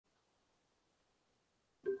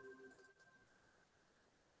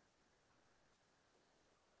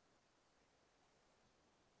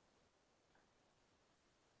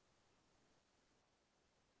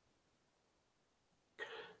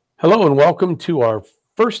Hello and welcome to our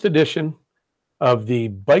first edition of the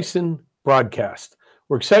Bison Broadcast.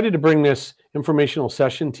 We're excited to bring this informational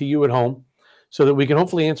session to you at home so that we can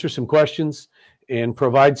hopefully answer some questions and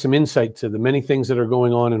provide some insight to the many things that are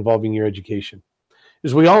going on involving your education.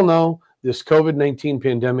 As we all know, this COVID-19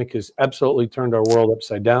 pandemic has absolutely turned our world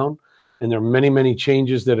upside down, and there are many, many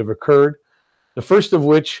changes that have occurred. The first of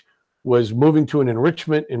which was moving to an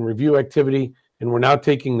enrichment and review activity, and we're now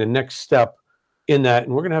taking the next step in that,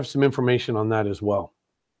 and we're going to have some information on that as well.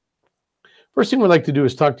 First thing we'd like to do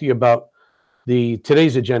is talk to you about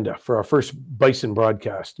today's agenda for our first Bison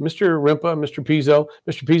broadcast. Mr. Rimpa, Mr. Pizzo.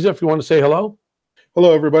 Mr. Pizzo, if you want to say hello.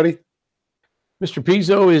 Hello, everybody. Mr.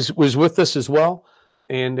 Pizzo was with us as well,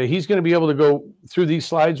 and he's going to be able to go through these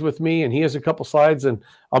slides with me, and he has a couple slides, and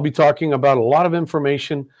I'll be talking about a lot of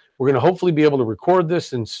information. We're going to hopefully be able to record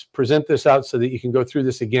this and present this out so that you can go through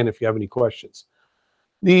this again if you have any questions.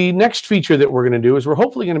 The next feature that we're going to do is we're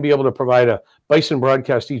hopefully going to be able to provide a Bison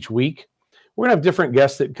broadcast each week. We're going to have different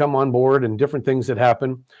guests that come on board and different things that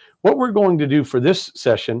happen. What we're going to do for this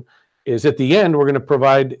session is at the end, we're going to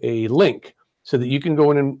provide a link so that you can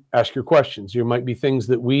go in and ask your questions. There might be things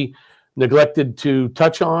that we neglected to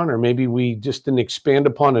touch on, or maybe we just didn't expand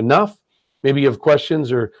upon enough. Maybe you have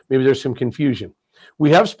questions, or maybe there's some confusion.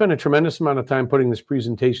 We have spent a tremendous amount of time putting this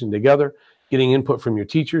presentation together, getting input from your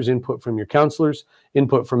teachers, input from your counselors,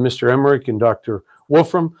 input from Mr. Emmerich and Dr.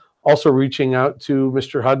 Wolfram, also reaching out to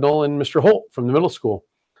Mr. Hudnall and Mr. Holt from the middle school.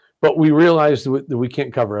 But we realized that we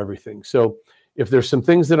can't cover everything. So if there's some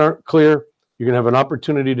things that aren't clear, you're going to have an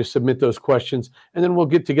opportunity to submit those questions, and then we'll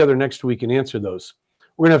get together next week and answer those.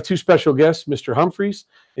 We're going to have two special guests, Mr. Humphreys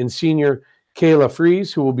and Senior Kayla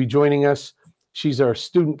Fries, who will be joining us. She's our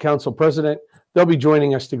student council president. They'll be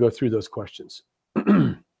joining us to go through those questions.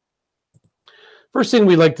 First thing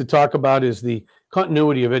we'd like to talk about is the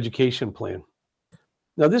continuity of education plan.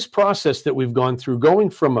 Now, this process that we've gone through, going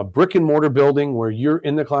from a brick and mortar building where you're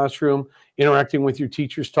in the classroom, interacting with your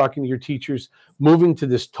teachers, talking to your teachers, moving to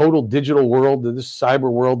this total digital world, to this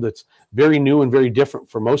cyber world that's very new and very different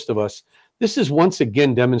for most of us, this has once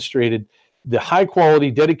again demonstrated the high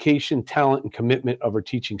quality, dedication, talent, and commitment of our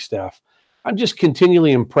teaching staff. I'm just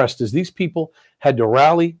continually impressed as these people had to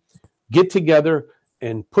rally, get together,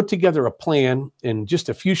 and put together a plan in just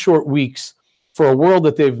a few short weeks for a world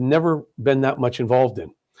that they've never been that much involved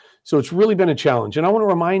in. So it's really been a challenge. And I want to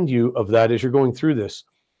remind you of that as you're going through this.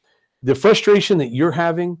 The frustration that you're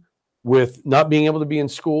having with not being able to be in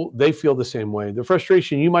school, they feel the same way. The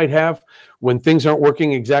frustration you might have when things aren't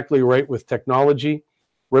working exactly right with technology,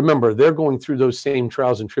 remember, they're going through those same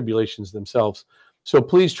trials and tribulations themselves. So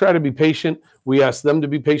please try to be patient. We ask them to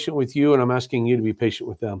be patient with you, and I'm asking you to be patient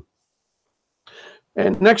with them.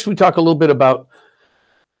 And next, we talk a little bit about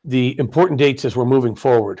the important dates as we're moving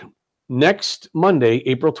forward. Next Monday,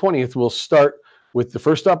 April 20th, we'll start with the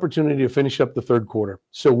first opportunity to finish up the third quarter.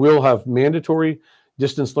 So we'll have mandatory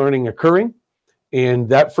distance learning occurring, and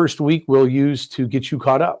that first week we'll use to get you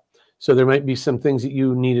caught up. So there might be some things that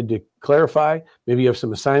you needed to clarify. Maybe you have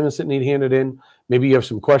some assignments that need handed in. Maybe you have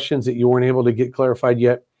some questions that you weren't able to get clarified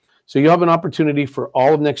yet. So you'll have an opportunity for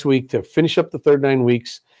all of next week to finish up the third 9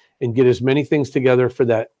 weeks and get as many things together for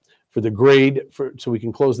the grade, so we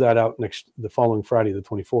can close that out the following Friday, the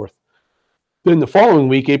 24th. Then the following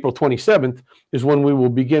week, April 27th, is when we will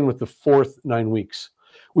begin with the fourth 9 weeks.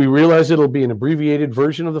 We realize it'll be an abbreviated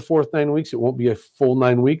version of the fourth 9 weeks. It won't be a full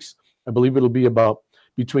 9 weeks. I believe it'll be about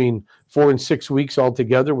between 4 and 6 weeks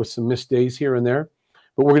altogether with some missed days here and there.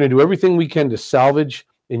 But we're going to do everything we can to salvage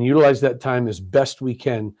and utilize that time as best we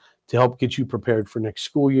can to help get you prepared for next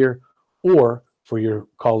school year, or for your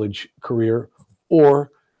college career,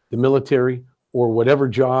 or the military, or whatever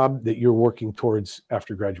job that you're working towards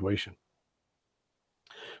after graduation.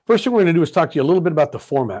 First thing we're going to do is talk to you a little bit about the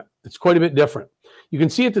format. It's quite a bit different. You can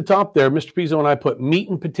see at the top there, Mr. Pizzo and I put meat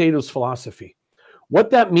and potatoes philosophy. What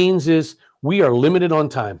that means is we are limited on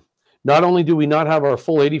time. Not only do we not have our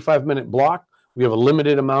full 85-minute block, we have a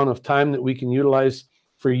limited amount of time that we can utilize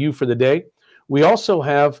for you for the day. We also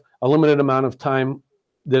have a limited amount of time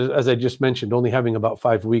that, as I just mentioned, only having about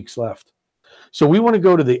 5 weeks left. So we want to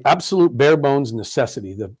go to the absolute bare bones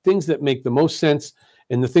necessity, the things that make the most sense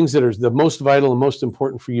and the things that are the most vital and most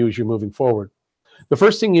important for you as you're moving forward. The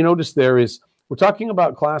first thing you notice there is we're talking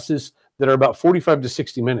about classes that are about 45 to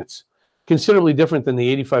 60 minutes, considerably different than the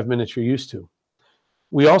 85 minutes you're used to.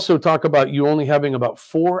 We also talk about you only having about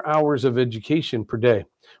 4 hours of education per day.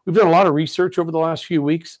 We've done a lot of research over the last few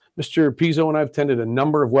weeks. Mr. Pizzo and I have attended a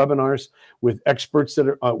number of webinars with experts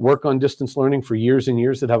that work on distance learning for years and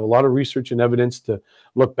years that have a lot of research and evidence to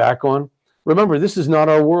look back on. Remember, this is not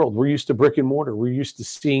our world. We're used to brick and mortar. We're used to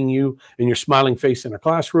seeing you and your smiling face in a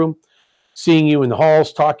classroom, seeing you in the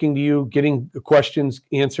halls, talking to you, getting the questions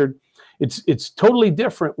answered. It's totally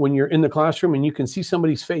different when you're in the classroom and you can see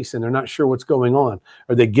somebody's face and they're not sure what's going on.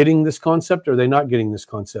 Are they getting this concept or are they not getting this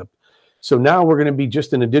concept? So now we're going to be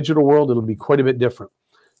just in a digital world. It'll be quite a bit different.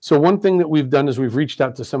 So one thing that we've done is we've reached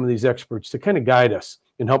out to some of these experts to kind of guide us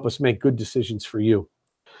and help us make good decisions for you.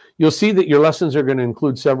 You'll see that your lessons are going to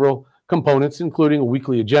include several components, including a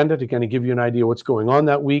weekly agenda to kind of give you an idea what's going on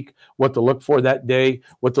that week, what to look for that day,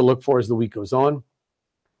 what to look for as the week goes on.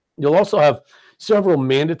 You'll also have several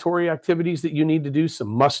mandatory activities that you need to do, some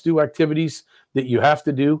must-do activities that you have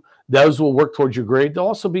to do. Those will work towards your grade. There'll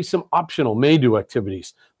also be some optional may-do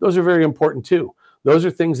activities. Those are very important too. Those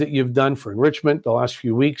are things that you've done for enrichment the last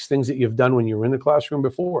few weeks, things that you've done when you were in the classroom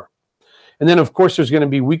before. And then, of course, there's going to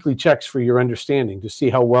be weekly checks for your understanding to see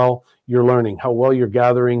how well you're learning, how well you're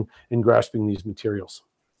gathering and grasping these materials.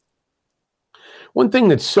 One thing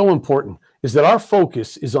that's so important is that our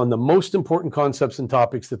focus is on the most important concepts and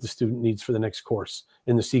topics that the student needs for the next course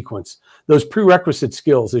in the sequence. Those prerequisite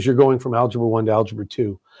skills as you're going from Algebra 1 to Algebra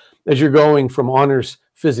 2, as you're going from honors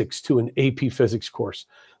physics to an AP physics course.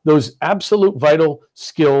 Those absolute vital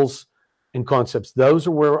skills and concepts, those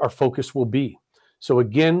are where our focus will be. So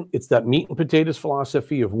again, it's that meat and potatoes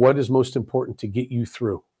philosophy of what is most important to get you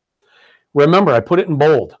through. Remember, I put it in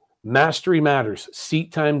bold. Mastery matters.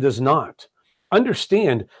 Seat time does not.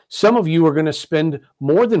 Understand, some of you are going to spend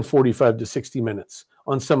more than 45 to 60 minutes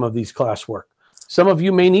on some of these classwork. Some of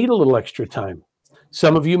you may need a little extra time.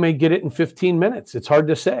 Some of you may get it in 15 minutes. It's hard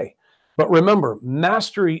to say. But remember,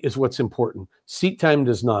 mastery is what's important. Seat time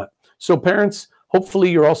does not. So parents,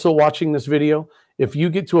 hopefully you're also watching this video. If you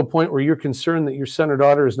get to a point where you're concerned that your son or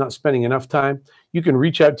daughter is not spending enough time, you can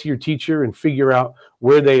reach out to your teacher and figure out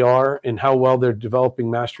where they are and how well they're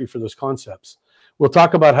developing mastery for those concepts. We'll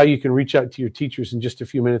talk about how you can reach out to your teachers in just a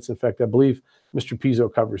few minutes. In fact, I believe Mr.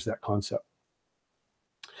 Pizzo covers that concept.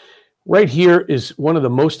 Right here is one of the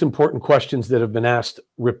most important questions that have been asked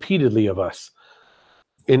repeatedly of us.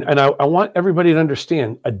 And I want everybody to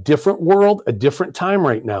understand a different world, a different time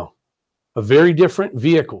right now, a very different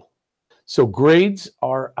vehicle. So grades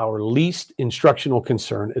are our least instructional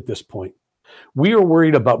concern at this point. We are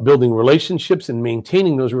worried about building relationships and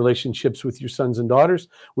maintaining those relationships with your sons and daughters,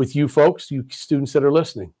 with you folks, you students that are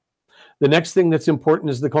listening. The next thing that's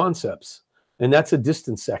important is the concepts, and that's a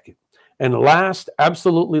distant second. And last,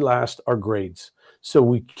 absolutely last, are grades. So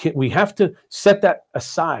we have to set that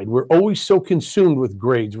aside. We're always so consumed with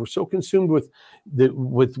grades. We're so consumed with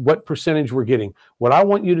what percentage we're getting. What I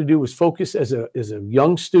want you to do is focus as a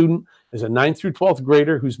young student, as a 9th through 12th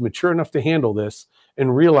grader who's mature enough to handle this,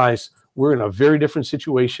 and realize we're in a very different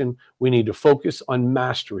situation. We need to focus on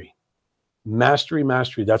mastery. Mastery,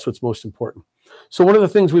 mastery. That's what's most important. So one of the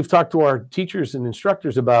things we've talked to our teachers and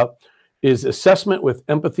instructors about is assessment with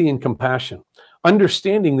empathy and compassion.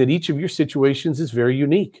 Understanding that each of your situations is very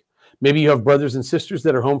unique. Maybe you have brothers and sisters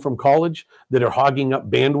that are home from college that are hogging up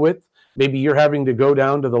bandwidth. Maybe you're having to go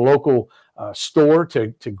down to the local store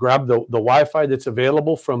to grab the Wi-Fi that's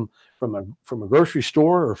available from a grocery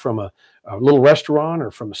store or from a little restaurant or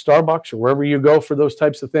from a Starbucks or wherever you go for those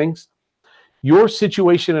types of things. Your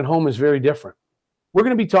situation at home is very different. We're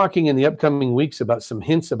going to be talking in the upcoming weeks about some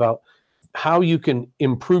hints about how you can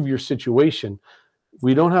improve your situation.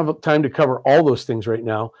 We don't have time to cover all those things right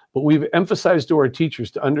now, but we've emphasized to our teachers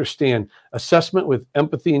to understand assessment with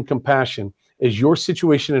empathy and compassion as your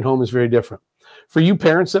situation at home is very different. For you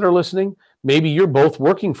parents that are listening, maybe you're both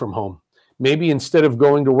working from home. Maybe instead of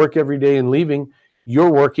going to work every day and leaving,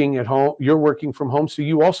 you're working at home, you're working from home, so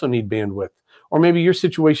you also need bandwidth. Or maybe your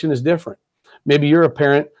situation is different. Maybe you're a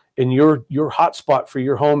parent and your hotspot for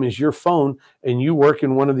your home is your phone, and you work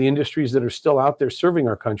in one of the industries that are still out there serving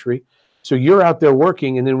our country. So you're out there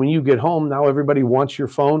working, and then when you get home, now everybody wants your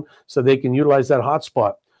phone so they can utilize that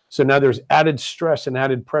hotspot. So now there's added stress and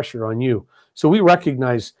added pressure on you. So we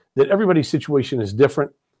recognize that everybody's situation is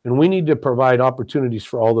different, and we need to provide opportunities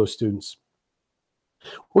for all those students.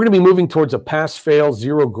 We're going to be moving towards a pass-fail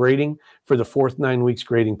zero grading for the fourth 9 weeks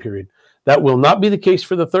grading period. That will not be the case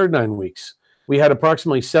for the third 9 weeks. We had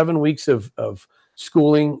approximately 7 weeks of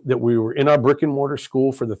schooling that we were in our brick and mortar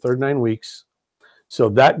school for the third 9 weeks. So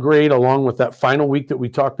that grade, along with that final week that we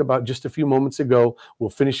talked about just a few moments ago, will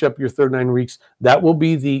finish up your third 9 weeks. That will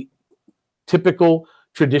be the typical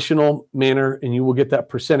traditional manner, and you will get that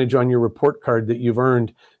percentage on your report card that you've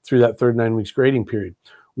earned through that third 9 weeks grading period.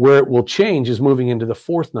 Where it will change is moving into the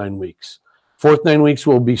fourth 9 weeks. Fourth 9 weeks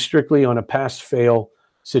will be strictly on a pass-fail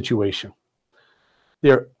situation.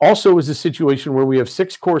 There also is a situation where we have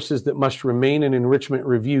 6 courses that must remain in enrichment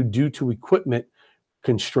review due to equipment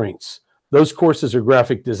constraints. Those courses are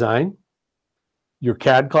graphic design, your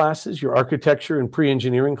CAD classes, your architecture and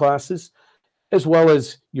pre-engineering classes, as well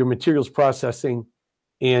as your materials processing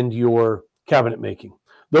and your cabinet making.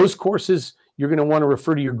 Those courses, you're going to want to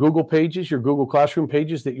refer to your Google pages, your Google Classroom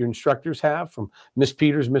pages that your instructors have from Ms.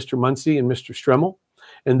 Peters, Mr. Muncie, and Mr. Stremmel.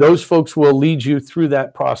 And those folks will lead you through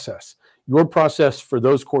that process. Your process for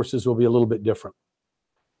those courses will be a little bit different.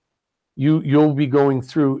 You'll be going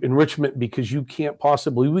through enrichment because we can't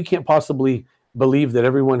possibly believe that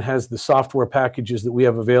everyone has the software packages that we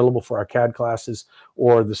have available for our CAD classes,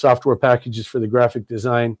 or the software packages for the graphic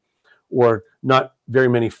design, or not very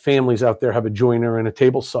many families out there have a joiner and a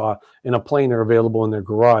table saw and a planer available in their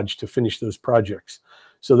garage to finish those projects.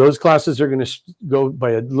 So those classes are going to go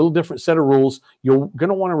by a little different set of rules. You're going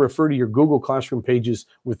to want to refer to your Google Classroom pages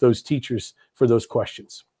with those teachers for those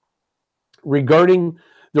questions. Regarding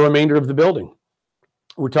the remainder of the building,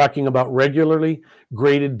 we're talking about regularly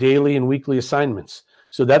graded daily and weekly assignments.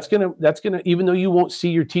 So that's gonna, even though you won't see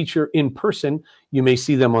your teacher in person, you may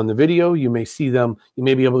see them on the video, you may see them, you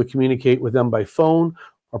may be able to communicate with them by phone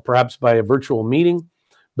or perhaps by a virtual meeting.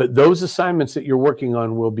 But those assignments that you're working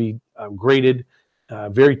on will be graded,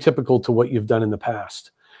 very typical to what you've done in the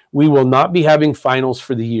past. We will not be having finals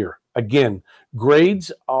for the year. Again,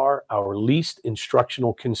 grades are our least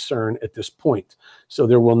instructional concern at this point. So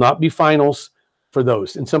there will not be finals for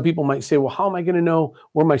those. And some people might say, well, how am I going to know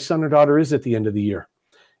where my son or daughter is at the end of the year?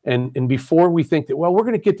 And before we think that, well, we're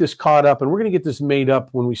going to get this caught up and we're going to get this made up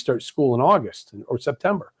when we start school in August or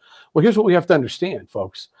September. Well, here's what we have to understand,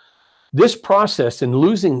 folks. This process and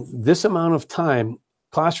losing this amount of time,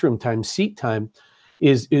 classroom time, seat time,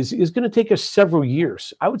 is going to take us several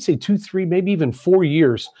years. I would say 2, 3, maybe even 4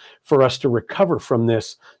 years for us to recover from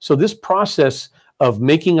this. So this process of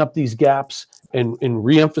making up these gaps and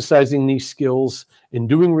re-emphasizing these skills and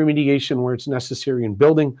doing remediation where it's necessary and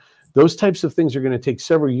building, those types of things are going to take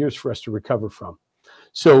several years for us to recover from.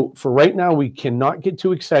 So for right now, we cannot get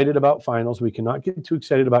too excited about finals. We cannot get too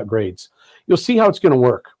excited about grades. You'll see how it's going to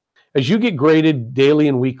work. As you get graded daily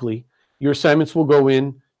and weekly, your assignments will go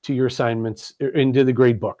in to your assignments into the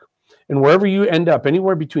grade book. And wherever you end up,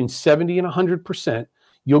 anywhere between 70 and 100%,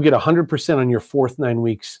 you'll get 100% on your 4th 9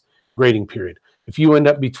 weeks grading period. If you end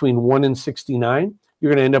up between 1 and 69, you're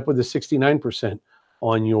going to end up with a 69%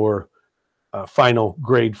 on your final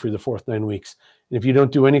grade for the 4th 9 weeks. And if you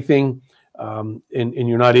don't do anything and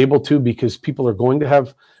you're not able to, because people are going to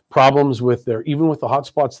have problems with even with the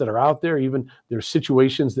hotspots that are out there, even there's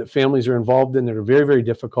situations that families are involved in that are very, very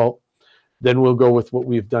difficult, then we'll go with what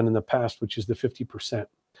we've done in the past, which is the 50%.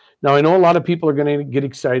 Now, I know a lot of people are going to get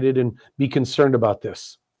excited and be concerned about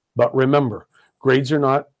this, but remember, grades are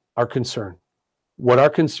not our concern. What our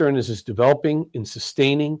concern is developing and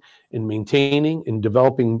sustaining and maintaining and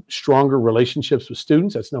developing stronger relationships with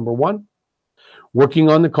students. That's number 1. Working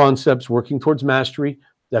on the concepts, working towards mastery.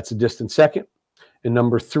 That's a distant second. And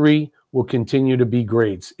number 3 will continue to be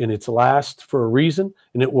grades. And it's last for a reason,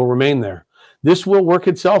 and it will remain there. This will work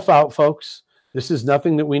itself out, folks. This is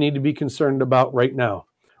nothing that we need to be concerned about right now.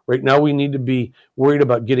 Right now, we need to be worried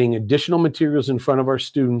about getting additional materials in front of our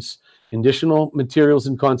students, additional materials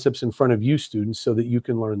and concepts in front of you students so that you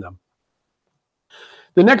can learn them.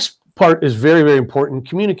 The next part is very, very important.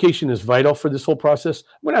 Communication is vital for this whole process.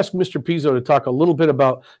 I'm going to ask Mr. Pizzo to talk a little bit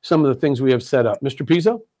about some of the things we have set up. Mr.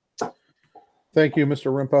 Pizzo? Thank you,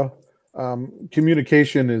 Mr. Rimpa.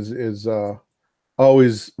 Communication is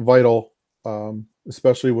always vital,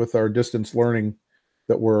 especially with our distance learning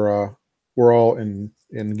that we're all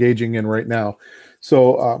engaging in right now.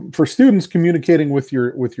 So for students communicating with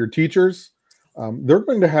your teachers, they're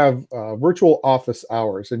going to have virtual office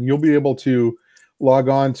hours, and you'll be able to log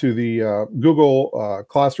on to the Google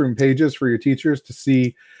Classroom pages for your teachers to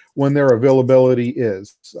see when their availability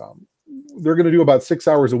is. They're going to do about 6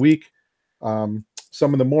 hours a week, some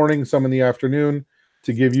in the morning, some in the afternoon,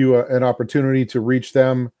 to give you an opportunity to reach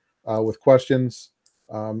them with questions.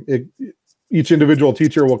 Each individual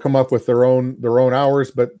teacher will come up with their own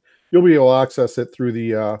hours, but you'll be able to access it through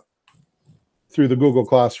the Google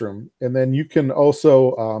Classroom. And then you can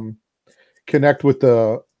also connect with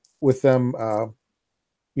them,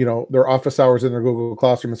 their office hours in their Google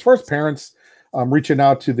Classroom. As far as parents reaching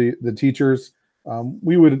out to the teachers,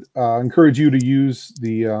 we would encourage you to use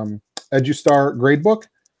the EduStar gradebook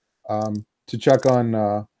to check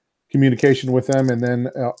on communication with them. And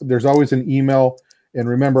then there's always an email. And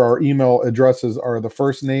remember, our email addresses are the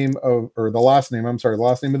last name of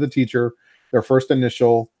the teacher, their first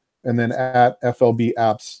initial, and then at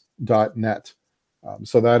flbapps.net.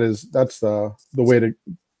 So that's the way to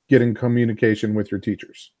get in communication with your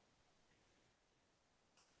teachers.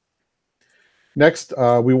 Next,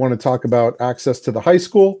 we want to talk about access to the high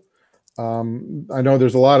school. I know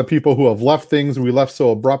there's a lot of people who have left things. We left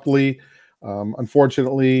so abruptly.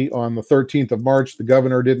 Unfortunately, on the 13th of March, the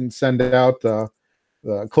governor didn't send out the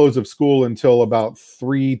close of school until about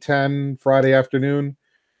 3:10 Friday afternoon.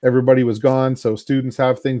 Everybody was gone, so students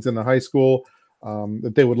have things in the high school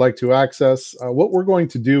that they would like to access. What we're going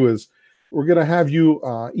to do is we're going to have you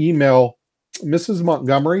email Mrs.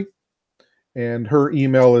 Montgomery, and her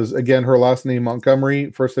email is, again, her last name Montgomery,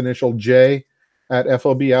 first initial J, at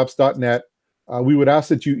flbapps.net. We would ask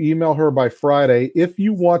that you email her by Friday if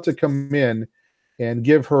you want to come in and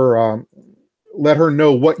give her, let her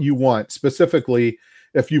know what you want. Specifically,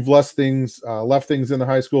 if you've left things in the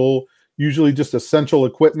high school, usually just essential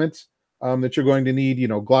equipment that you're going to need, you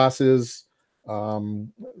know, glasses,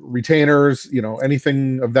 retainers, you know,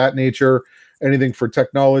 anything of that nature, anything for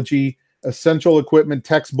technology, essential equipment,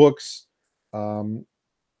 textbooks.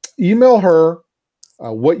 Email her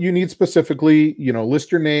what you need specifically, you know,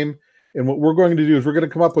 list your name. And what we're going to do is we're going to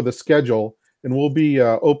come up with a schedule, and we'll be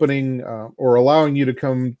opening or allowing you to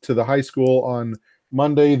come to the high school on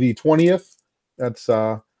Monday, the 20th. That's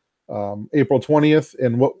April 20th.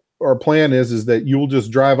 And what our plan is that you will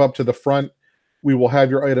just drive up to the front. We will have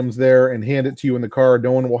your items there and hand it to you in the car.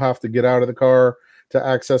 No one will have to get out of the car to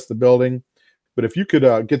access the building. But if you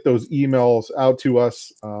could get those emails out to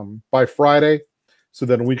us by Friday, so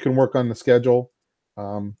then we can work on the schedule,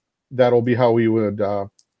 that'll be how we would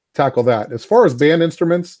tackle that. As far as band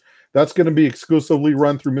instruments, that's going to be exclusively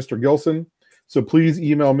run through Mr. Gilson. So please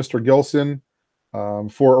email Mr. Gilson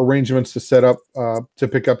for arrangements to set up to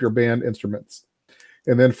pick up your band instruments.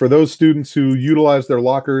 And then for those students who utilize their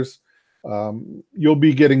lockers, you'll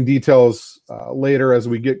be getting details later as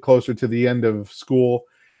we get closer to the end of school,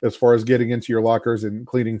 as far as getting into your lockers and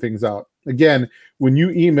cleaning things out. Again, when you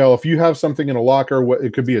email, if you have something in a locker,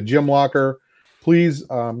 it could be a gym locker, please,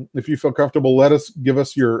 if you feel comfortable, give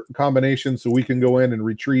us your combination so we can go in and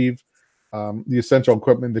retrieve the essential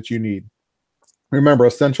equipment that you need. Remember,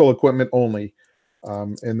 essential equipment only.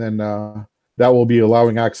 And then that will be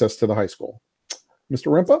allowing access to the high school. Mr.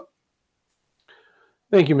 Rimpa?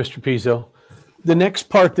 Thank you, Mr. Pizzo. The next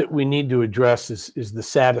part that we need to address is the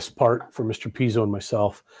saddest part for Mr. Pizzo and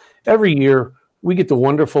myself. Every year, we get the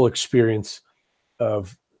wonderful experience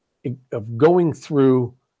of going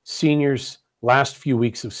through seniors' last few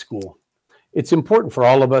weeks of school. It's important for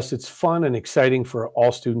all of us. It's fun and exciting for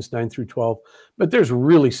all students 9 through 12, but there's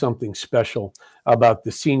really something special about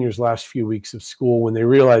the seniors' last few weeks of school when they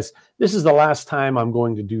realize this is the last time I'm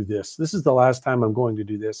going to do this. This is the last time I'm going to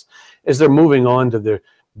do this, as they're moving on to the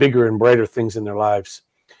bigger and brighter things in their lives.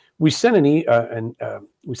 We sent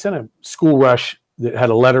a school rush that had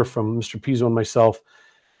a letter from Mr. Pizzo and myself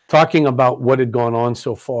talking about what had gone on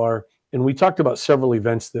so far. And we talked about several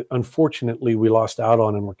events that unfortunately we lost out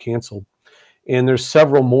on and were canceled. And there's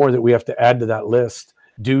several more that we have to add to that list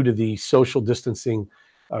due to the social distancing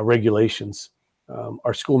regulations.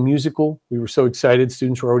 Our school musical, we were so excited.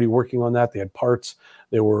 Students were already working on that. They had parts.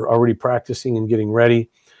 They were already practicing and getting ready.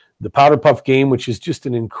 The Powder Puff game, which is just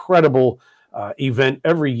an incredible event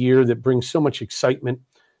every year that brings so much excitement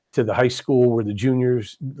to the high school, where the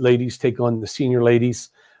juniors ladies take on the senior ladies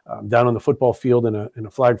down on the football field in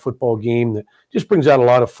a flag football game that just brings out a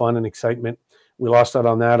lot of fun and excitement. We lost out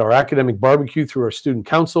on that. Our academic barbecue through our student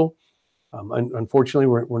council. Unfortunately,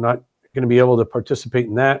 we're not going to be able to participate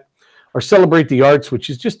in that. Our Celebrate the Arts, which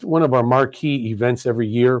is just one of our marquee events every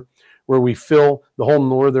year, where we fill the whole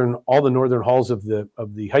all the northern halls of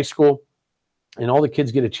the high school, and all the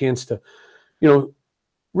kids get a chance to,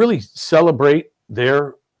 really celebrate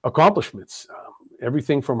their accomplishments.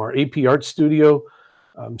 Everything from our AP Art Studio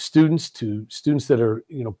students to students that are,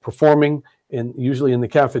 performing, and usually in the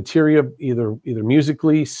cafeteria, either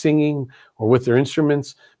musically, singing, or with their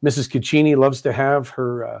instruments. Mrs. Caccini loves to have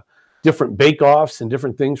her different bake-offs and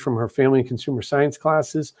different things from her family and consumer science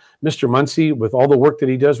classes. Mr. Muncie, with all the work that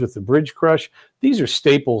he does with the Bridge Crush, these are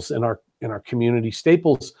staples in our community,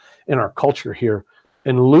 staples in our culture here.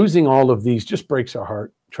 And losing all of these just breaks our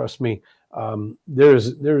heart. Trust me. There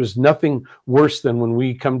is nothing worse than when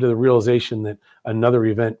we come to the realization that another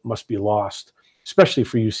event must be lost, especially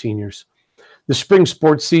for you seniors. The spring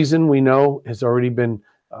sports season, we know, has already been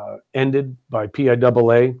ended by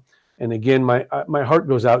PIAA. And again, my heart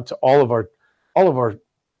goes out to all of our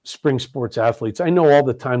spring sports athletes. I know all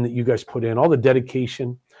the time that you guys put in, all the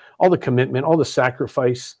dedication, all the commitment, all the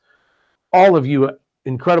sacrifice, all of you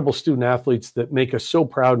incredible student athletes that make us so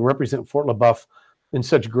proud and represent Fort LaBeouf in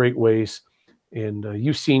such great ways. And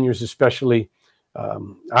you seniors especially,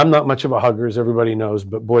 I'm not much of a hugger, as everybody knows,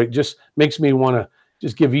 but boy, it just makes me want to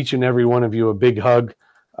just give each and every one of you a big hug,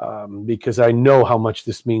 because I know how much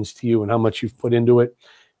this means to you and how much you've put into it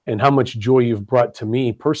and how much joy you've brought to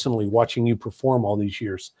me personally watching you perform all these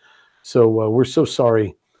years. So we're so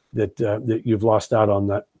sorry that you've lost out on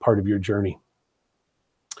that part of your journey.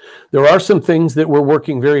 There are some things that we're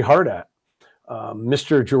working very hard at.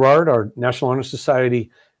 Mr. Gerard, our National Honor Society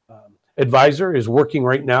advisor, is working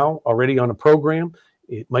right now already on a program.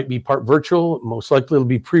 It might be part virtual, most likely it'll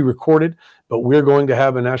be pre-recorded, but we're going to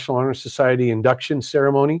have a National Honor Society induction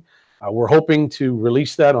ceremony. We're hoping to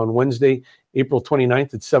release that on Wednesday, April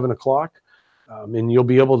 29th at 7 o'clock. And you'll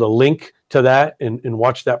be able to link to that and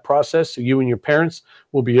watch that process. So you and your parents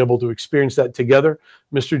will be able to experience that together.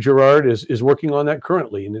 Mr. Gerard is working on that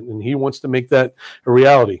currently, and he wants to make that a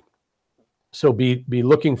reality. So be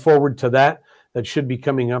looking forward to that. That should be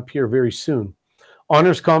coming up here very soon.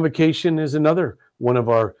 Honors Convocation is another one of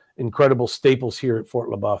our incredible staples here at Fort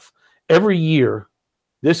LaBeouf. Every year,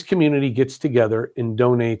 this community gets together and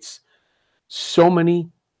donates so many,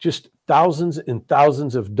 just thousands and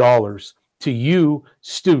thousands of dollars to you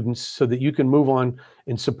students so that you can move on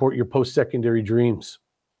and support your post-secondary dreams.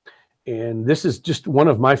 And this is just one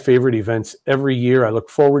of my favorite events every year. I look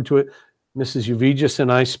forward to it. Mrs. Uvigis and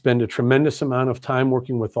I spend a tremendous amount of time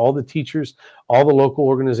working with all the teachers, all the local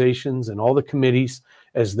organizations, and all the committees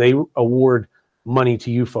as they award money to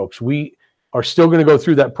you folks. We are still going to go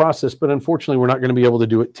through that process, but unfortunately, we're not going to be able to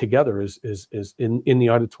do it together as in the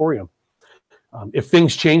auditorium. If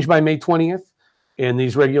things change by May 20th and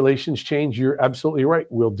these regulations change, you're absolutely right.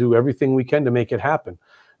 We'll do everything we can to make it happen.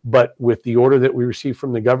 But with the order that we received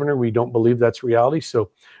from the governor, we don't believe that's reality.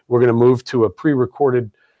 So we're going to move to a pre-recorded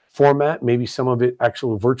format, maybe some of it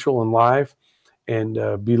actual virtual and live,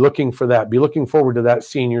 and be looking for that. Be looking forward to that,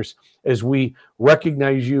 seniors, as we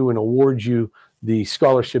recognize you and award you the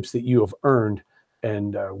scholarships that you have earned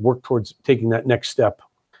and work towards taking that next step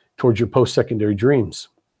towards your post-secondary dreams.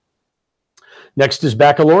 Next is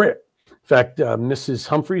baccalaureate. In fact, Mrs.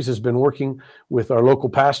 Humphreys has been working with our local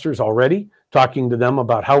pastors already, talking to them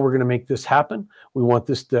about how we're going to make this happen. We want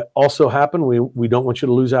this to also happen. We don't want you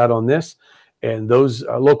to lose out on this. And those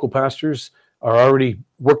local pastors are already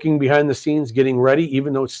working behind the scenes, getting ready,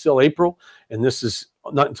 even though it's still April. And this is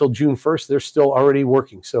not until June 1st. They're still already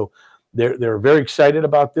working. So they're very excited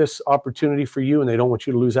about this opportunity for you, and they don't want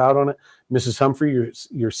you to lose out on it. Mrs. Humphrey,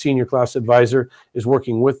 your senior class advisor, is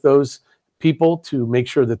working with those people to make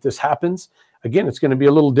sure that this happens. Again, it's going to be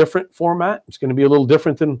a little different format. It's going to be a little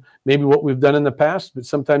different than maybe what we've done in the past, but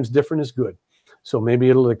sometimes different is good. So maybe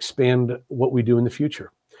it'll expand what we do in the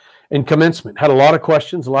future. And commencement, had a lot of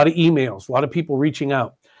questions, a lot of emails, a lot of people reaching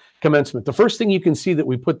out. Commencement, the first thing you can see that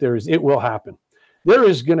we put there is it will happen. It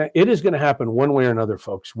is going to happen one way or another,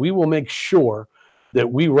 folks. We will make sure that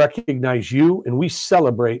we recognize you and we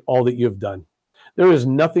celebrate all that you've done. There is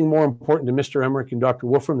nothing more important to Mr. Emmerich and Dr.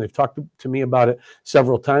 Wolfram. They've talked to me about it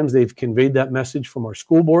several times. They've conveyed that message from our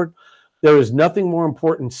school board. There is nothing more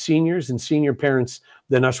important, seniors and senior parents,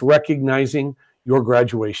 than us recognizing your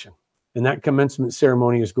graduation. And that commencement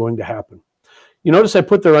ceremony is going to happen. You notice I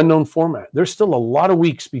put their unknown format. There's still a lot of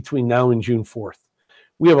weeks between now and June 4th.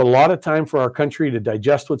 We have a lot of time for our country to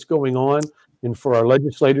digest what's going on and for our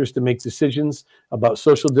legislators to make decisions about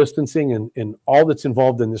social distancing and all that's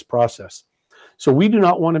involved in this process. So we do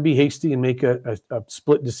not want to be hasty and make a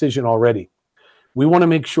split decision already. We want to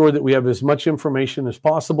make sure that we have as much information as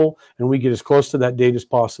possible and we get as close to that date as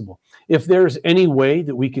possible. If there's any way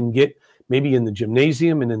that we can get maybe in the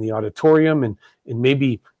gymnasium and in the auditorium and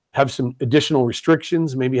maybe have some additional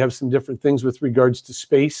restrictions, maybe have some different things with regards to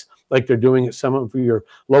space, like they're doing at some of your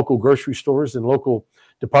local grocery stores and local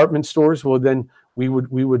department stores, well, then we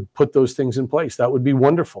would put those things in place. That would be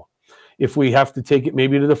wonderful. If we have to take it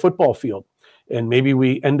maybe to the football field, and maybe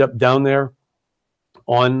we end up down there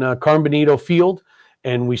on Carmen Benito Field,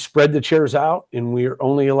 and we spread the chairs out, and we're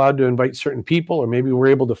only allowed to invite certain people, or maybe we're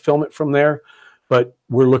able to film it from there. But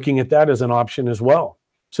we're looking at that as an option as well,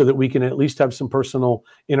 so that we can at least have some personal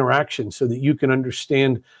interaction, so that you can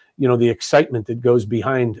understand, the excitement that goes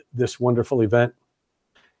behind this wonderful event.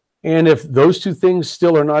 And if those two things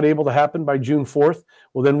still are not able to happen by June 4th,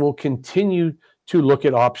 well, then we'll continue to look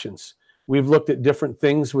at options. We've looked at different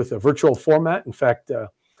things with a virtual format. In fact,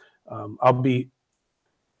 I'll be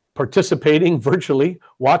participating virtually,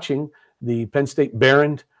 watching the Penn State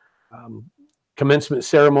Barron commencement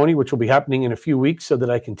ceremony, which will be happening in a few weeks, so that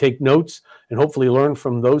I can take notes and hopefully learn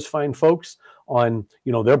from those fine folks on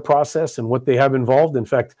their process and what they have involved. In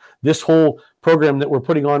fact, this whole program that we're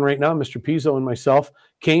putting on right now, Mr. Pizzo and myself,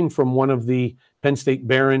 came from one of the Penn State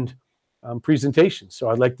Barron presentations. So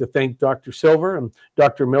I'd like to thank Dr. Silver and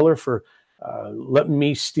Dr. Miller for letting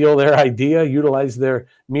me steal their idea, utilize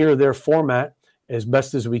mirror their format as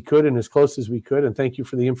best as we could and as close as we could. And thank you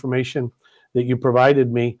for the information that you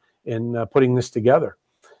provided me in putting this together.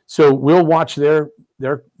 So we'll watch their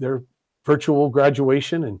virtual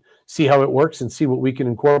graduation and see how it works and see what we can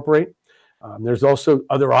incorporate. There's also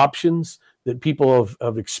other options that people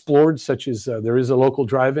have explored, such as there is a local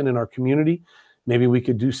drive-in in our community. Maybe we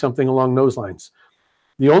could do something along those lines.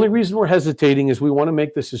 The only reason we're hesitating is we want to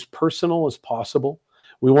make this as personal as possible.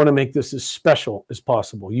 We want to make this as special as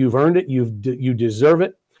possible. You've earned it. You deserve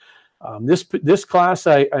it. This class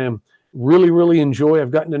I am really enjoy.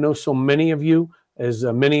 I've gotten to know so many of you, as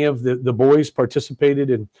many of the boys participated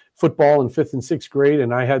in football in 5th and 6th grade,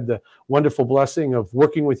 and I had the wonderful blessing of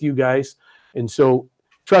working with you guys. And so,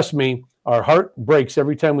 trust me, our heart breaks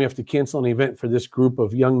every time we have to cancel an event for this group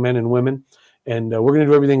of young men and women. And we're going to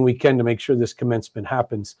do everything we can to make sure this commencement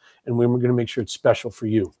happens, and we're going to make sure it's special for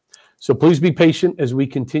you. So please be patient as we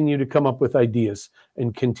continue to come up with ideas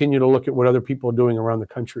and continue to look at what other people are doing around the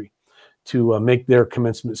country to make their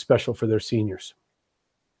commencement special for their seniors.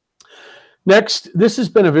 Next, this has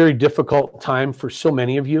been a very difficult time for so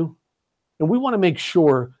many of you, and we want to make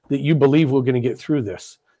sure that you believe we're going to get through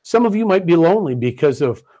this. Some of you might be lonely because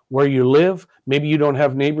of where you live. Maybe you don't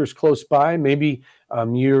have neighbors close by. Maybe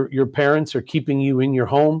your parents are keeping you in your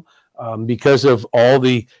home because of all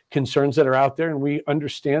the concerns that are out there, and we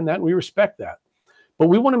understand that and we respect that. But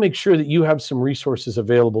we want to make sure that you have some resources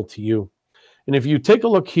available to you. And if you take a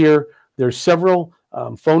look here, there's several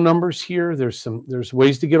phone numbers here. There's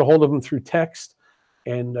ways to get a hold of them through text.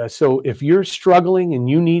 And so if you're struggling and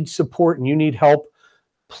you need support and you need help,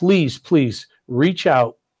 please reach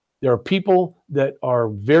out. There are people that are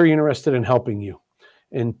very interested in helping you.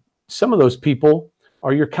 And some of those people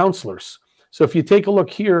are your counselors. So if you take a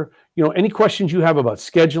look here, any questions you have about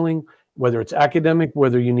scheduling, whether it's academic,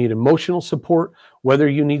 whether you need emotional support, whether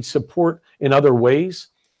you need support in other ways,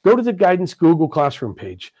 go to the Guidance Google Classroom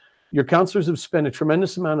page. Your counselors have spent a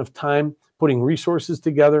tremendous amount of time putting resources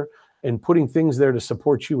together and putting things there to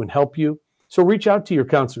support you and help you. So reach out to your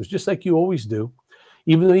counselors, just like you always do.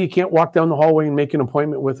 Even though you can't walk down the hallway and make an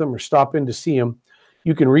appointment with them or stop in to see them,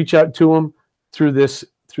 you can reach out to them through this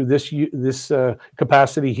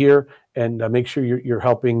capacity here and make sure you're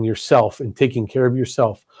helping yourself and taking care of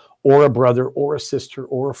yourself, or a brother or a sister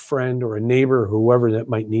or a friend or a neighbor or whoever that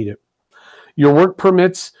might need it. Your work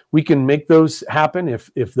permits, we can make those happen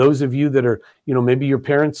if those of you that are, maybe your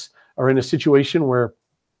parents are in a situation where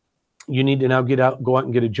you need to now go out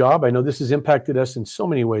and get a job. I know this has impacted us in so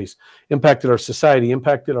many ways, impacted our society,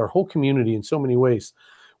 impacted our whole community in so many ways.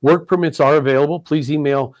 Work permits are available. Please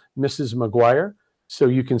email Mrs. McGuire. So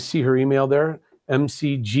you can see her email there,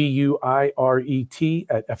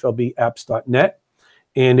 mcguiret@flbapps.net.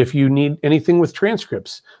 And if you need anything with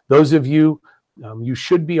transcripts, those of you, you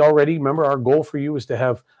should be already, remember our goal for you is to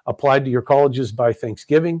have applied to your colleges by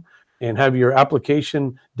Thanksgiving and have your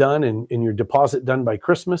application done and your deposit done by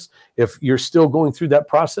Christmas. If you're still going through that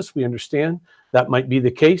process, we understand that might be the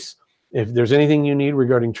case. If there's anything you need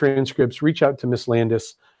regarding transcripts, reach out to Miss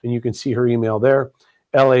Landis, and you can see her email there,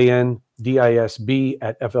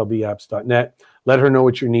 landisb@flbapps.net. Let her know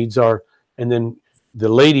what your needs are. And then the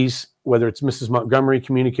ladies, whether it's Mrs. Montgomery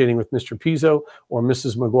communicating with Mr. Pizzo or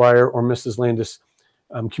Mrs. McGuire or Mrs. Landis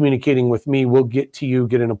communicating with me, we'll get to you,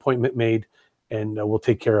 get an appointment made, and we'll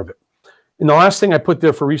take care of it. And the last thing I put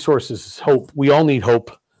there for resources is hope. We all need hope.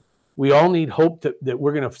 We all need hope that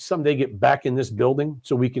we're going to someday get back in this building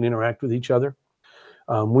so we can interact with each other.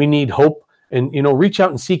 We need hope, and reach out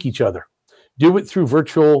and seek each other. Do it through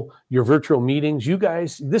your virtual meetings. You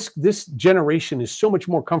guys, this generation is so much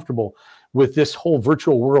more comfortable with this whole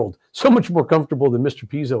virtual world, so much more comfortable than Mr.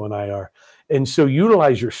 Pizzo and I are. And so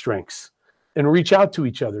utilize your strengths and reach out to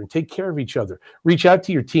each other and take care of each other. Reach out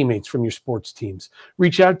to your teammates from your sports teams.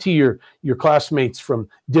 Reach out to your classmates from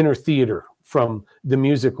dinner theater, from the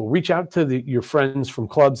musical. Reach out to your friends from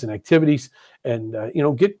clubs and activities, and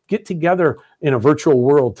get together in a virtual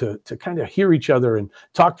world to kind of hear each other and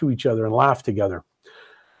talk to each other and laugh together.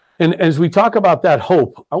 And as we talk about that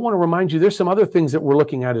hope, I want to remind you there's some other things that we're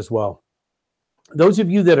looking at as well. Those of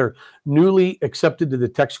you that are newly accepted to the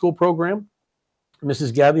tech school program,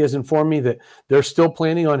 Mrs. Gadley has informed me that they're still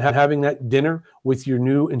planning on having that dinner with your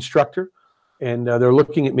new instructor, and they're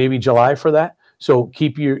looking at maybe July for that. So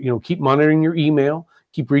keep monitoring your email,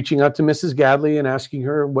 keep reaching out to Mrs. Gadley and asking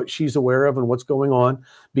her what she's aware of and what's going on,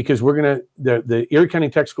 because the Erie County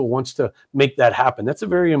Tech School wants to make that happen. That's a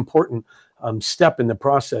very important step in the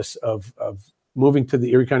process of moving to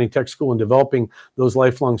the Erie County Tech School and developing those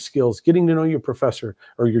lifelong skills. Getting to know your professor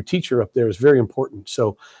or your teacher up there is very important.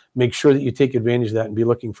 So make sure that you take advantage of that and be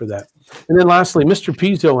looking for that. And then lastly, Mr.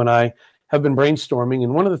 Pizzo and I have been brainstorming.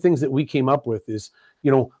 And one of the things that we came up with is,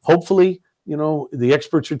 hopefully, the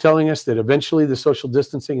experts are telling us that eventually the social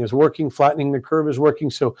distancing is working, flattening the curve is working.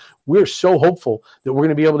 So we're so hopeful that we're going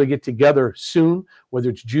to be able to get together soon, whether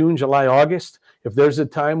it's June, July, August. If there's a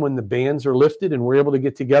time when the bans are lifted and we're able to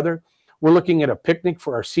get together, we're looking at a picnic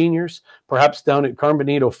for our seniors, perhaps down at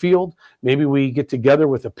Carbonado Field. Maybe we get together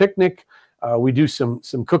with a picnic. We do some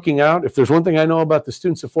cooking out. If there's one thing I know about the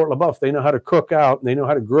students of Fort LaBeouf, they know how to cook out and they know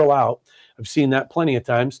how to grill out. I've seen that plenty of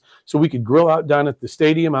times. So we could grill out down at the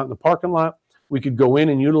stadium, out in the parking lot. We could go in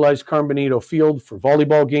and utilize Carbonado Field for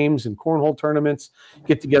volleyball games and cornhole tournaments,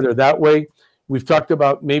 get together that way. We've talked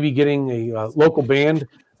about maybe getting a local band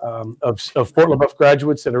of Fort LaBeouf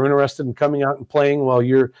graduates that are interested in coming out and playing while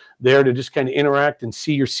you're there to just kind of interact and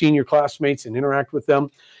see your senior classmates and interact with them.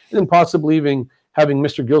 And then possibly even having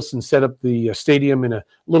Mr. Gilson set up the stadium in a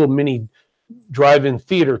little mini drive-in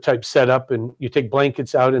theater type setup, and you take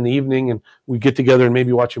blankets out in the evening and we get together and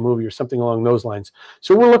maybe watch a movie or something along those lines.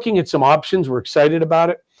 So we're looking at some options. We're excited about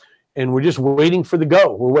it, and we're just waiting for the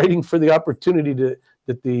go. We're waiting for the opportunity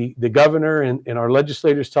that the governor and our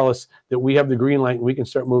legislators tell us that we have the green light and we can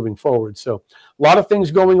start moving forward. So a lot of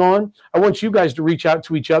things going on. I want you guys to reach out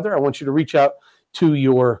to each other. I want you to reach out to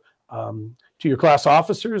your class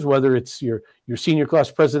officers, whether it's your senior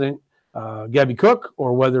class president, Gabby Cook,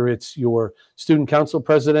 or whether it's your student council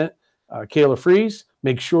president, Kayla Fries.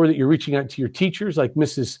 Make sure that you're reaching out to your teachers like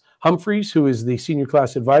Mrs. Humphreys, who is the senior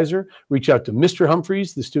class advisor. Reach out to Mr.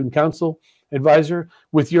 Humphreys, the student council advisor,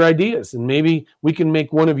 with your ideas. And maybe we can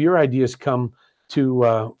make one of your ideas come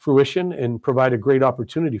to fruition and provide a great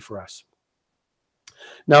opportunity for us.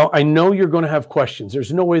 Now, I know you're going to have questions.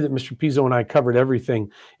 There's no way that Mr. Pizzo and I covered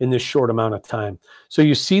everything in this short amount of time. So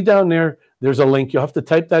you see down there, there's a link. You'll have to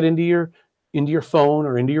type that into your phone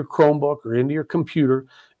or into your Chromebook or into your computer,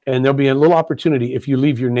 and there'll be a little opportunity. If you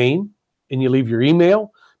leave your name and you leave your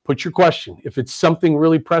email, put your question. If it's something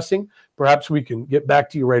really pressing, perhaps we can get back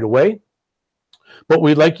to you right away. What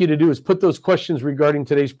we'd like you to do is put those questions regarding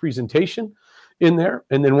today's presentation in there,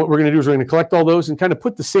 and then what we're going to do is we're going to collect all those and kind of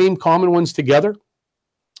put the same common ones together.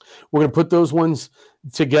 We're going to put those ones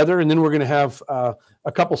together, and then we're going to have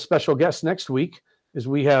a couple special guests next week as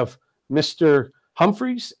we have Mr.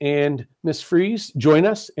 Humphreys and Miss Fries join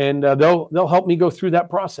us, and they'll help me go through that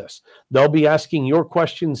process. They'll be asking your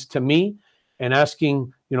questions to me and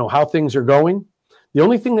asking, how things are going. The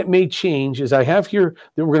only thing that may change is I have here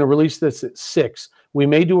that we're going to release this at 6. We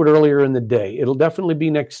may do it earlier in the day. It'll definitely be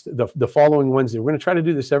the following Wednesday. We're going to try to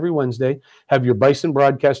do this every Wednesday, have your Bison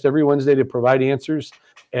broadcast every Wednesday to provide answers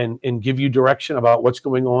and give you direction about what's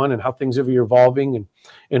going on and how things are evolving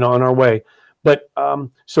and on our way. But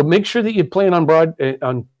so make sure that you plan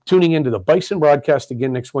on tuning into the Bison broadcast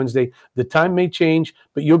again next Wednesday. The time may change,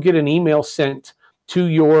 but you'll get an email sent to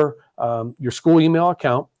your school email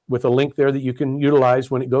account with a link there that you can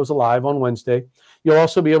utilize when it goes live on Wednesday. You'll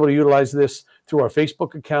also be able to utilize this through our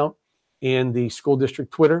Facebook account and the school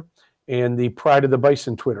district Twitter and the Pride of the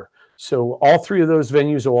Bison Twitter. So all three of those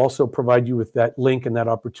venues will also provide you with that link and that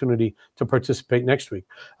opportunity to participate next week.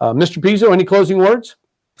 Mr. Pizzo, any closing words?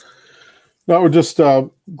 No, we're just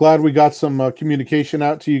glad we got some communication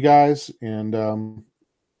out to you guys, and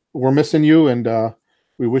we're missing you, and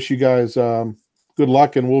we wish you guys good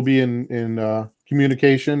luck, and we'll be in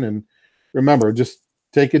communication. And remember, just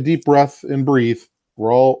take a deep breath and breathe.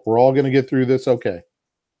 We're all going to get through this okay.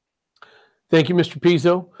 Thank you, Mr.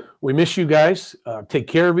 Pizzo. We miss you guys. Take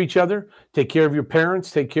care of each other. Take care of your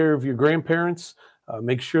parents. Take care of your grandparents.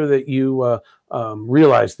 Make sure that you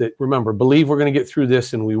realize that, remember, believe we're going to get through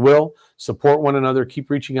this, and we will. Support one another. Keep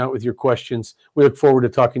reaching out with your questions. We look forward to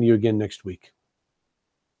talking to you again next week.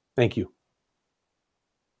 Thank you.